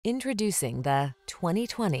Introducing the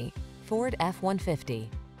 2020 Ford F-150.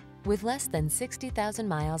 With less than 60,000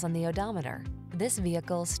 miles on the odometer, this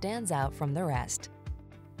vehicle stands out from the rest.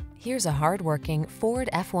 Here's a hard-working Ford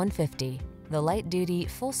F-150, the light-duty,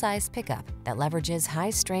 full-size pickup that leverages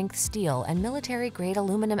high-strength steel and military-grade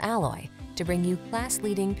aluminum alloy to bring you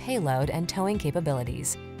class-leading payload and towing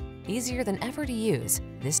capabilities. Easier than ever to use,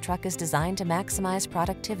 this truck is designed to maximize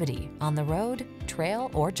productivity on the road, trail,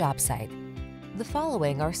 or job site. The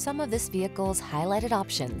following are some of this vehicle's highlighted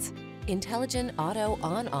options: intelligent auto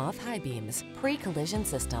on-off high beams, pre-collision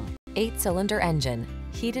system, 8-cylinder engine,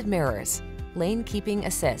 heated mirrors, lane keeping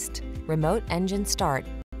assist, remote engine start,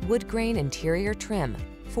 Woodgrain Interior Trim,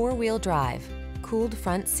 4-wheel drive, cooled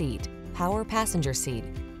front seat, power passenger seat.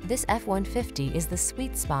 This F-150 is the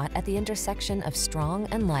sweet spot at the intersection of strong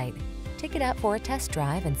and light. Take it out for a test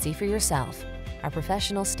drive and see for yourself. Our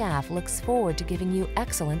professional staff looks forward to giving you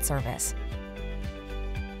excellent service.